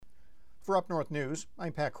For Up North News,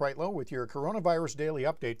 I'm Pat Kreitlow with your Coronavirus Daily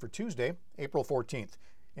Update for Tuesday, April 14th.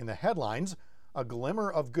 In the headlines, a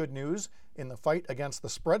glimmer of good news in the fight against the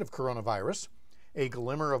spread of coronavirus, a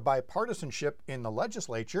glimmer of bipartisanship in the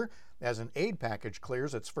legislature as an aid package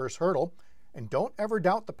clears its first hurdle, and don't ever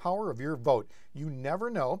doubt the power of your vote. You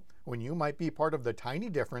never know when you might be part of the tiny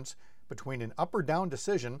difference between an up or down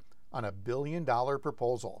decision on a billion-dollar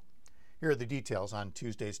proposal. Here are the details on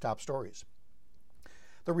Tuesday's top stories.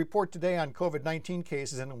 The report today on COVID-19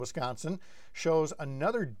 cases in Wisconsin shows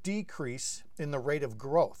another decrease in the rate of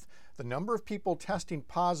growth. The number of people testing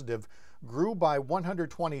positive grew by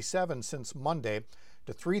 127 since Monday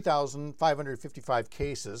to 3,555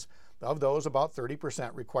 cases. Of those, about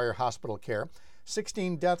 30% require hospital care.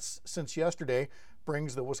 16 deaths since yesterday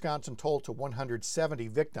brings the Wisconsin toll to 170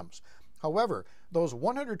 victims. However, those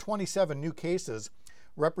 127 new cases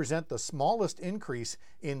represent the smallest increase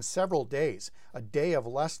in several days. A day of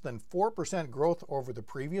less than 4% growth over the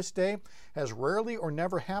previous day has rarely or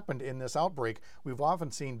never happened in this outbreak. We've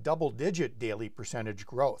often seen double-digit daily percentage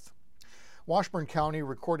growth. Washburn County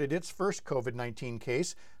recorded its first COVID-19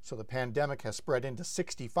 case, so the pandemic has spread into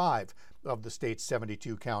 65 of the state's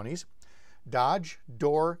 72 counties. Dodge,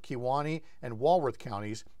 Door, Kewaunee, and Walworth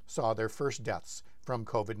counties saw their first deaths from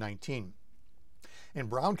COVID-19. In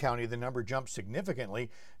Brown County, the number jumped significantly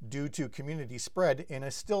due to community spread in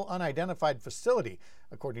a still unidentified facility,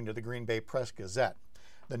 according to the Green Bay Press Gazette.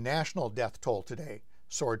 The national death toll today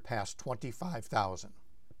soared past 25,000.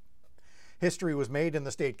 History was made in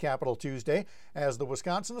the state capitol Tuesday as the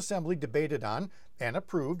Wisconsin Assembly debated on and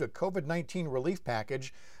approved a COVID-19 relief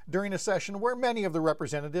package during a session where many of the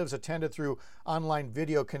representatives attended through online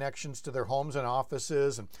video connections to their homes and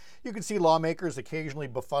offices. And you could see lawmakers occasionally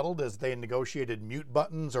befuddled as they negotiated mute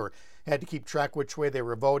buttons or had to keep track which way they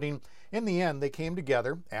were voting. In the end, they came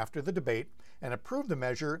together after the debate and approved the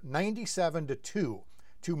measure 97-2,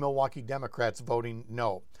 two Milwaukee Democrats voting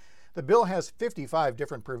no. The bill has 55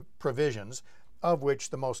 different provisions, of which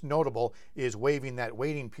the most notable is waiving that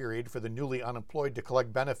waiting period for the newly unemployed to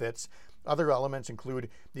collect benefits. Other elements include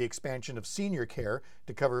the expansion of senior care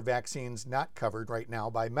to cover vaccines not covered right now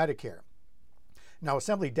by Medicare. Now,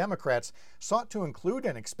 Assembly Democrats sought to include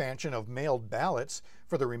an expansion of mailed ballots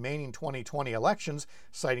for the remaining 2020 elections,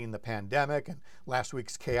 citing the pandemic and last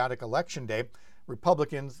week's chaotic election day.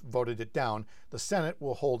 Republicans voted it down. The Senate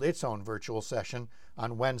will hold its own virtual session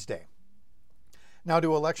on Wednesday. Now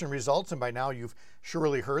to election results, and by now you've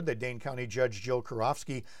surely heard that Dane County Judge Joe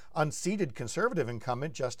Karofsky unseated conservative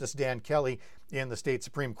incumbent Justice Dan Kelly in the state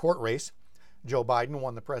Supreme Court race. Joe Biden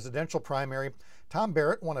won the presidential primary. Tom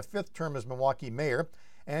Barrett won a fifth term as Milwaukee mayor,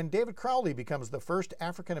 and David Crowley becomes the first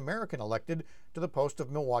African American elected to the post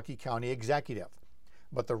of Milwaukee County executive.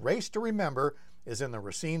 But the race to remember is in the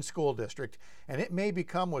Racine School District, and it may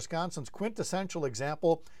become Wisconsin's quintessential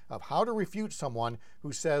example of how to refute someone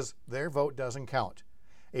who says their vote doesn't count.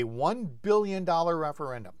 A $1 billion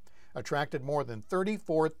referendum attracted more than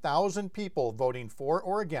 34,000 people voting for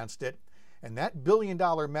or against it, and that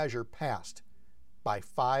billion-dollar measure passed by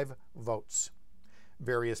 5 votes.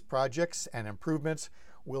 Various projects and improvements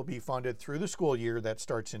will be funded through the school year that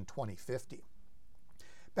starts in 2050.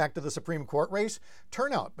 Back to the Supreme Court race,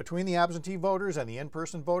 turnout between the absentee voters and the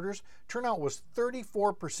in-person voters, turnout was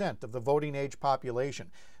 34% of the voting age population.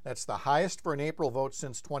 That's the highest for an April vote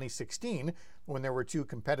since 2016, when there were 2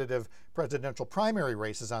 competitive presidential primary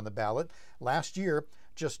races on the ballot. Last year,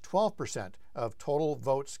 just 12% of total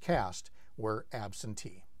votes cast were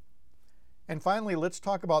absentee. And finally, let's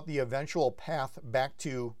talk about the eventual path back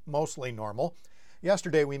to mostly normal.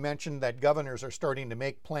 Yesterday, we mentioned that governors are starting to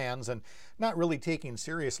make plans and not really taking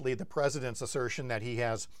seriously the president's assertion that he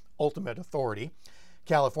has ultimate authority.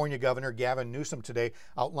 California Governor Gavin Newsom today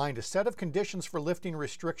outlined a set of conditions for lifting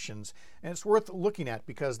restrictions, and it's worth looking at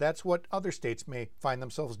because that's what other states may find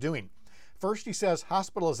themselves doing. First, he says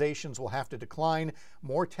hospitalizations will have to decline,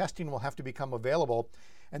 more testing will have to become available,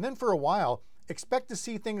 and then for a while, expect to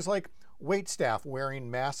see things like waitstaff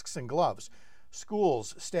wearing masks and gloves,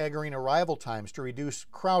 schools staggering arrival times to reduce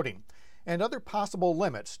crowding, and other possible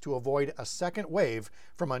limits to avoid a second wave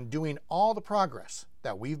from undoing all the progress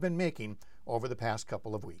that we've been making over the past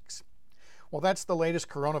couple of weeks. Well, that's the latest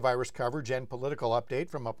coronavirus coverage and political update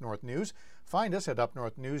from Up North News. Find us at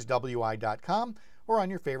upnorthnewswi.com or on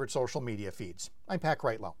your favorite social media feeds. I'm Pat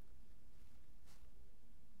Kreitlow.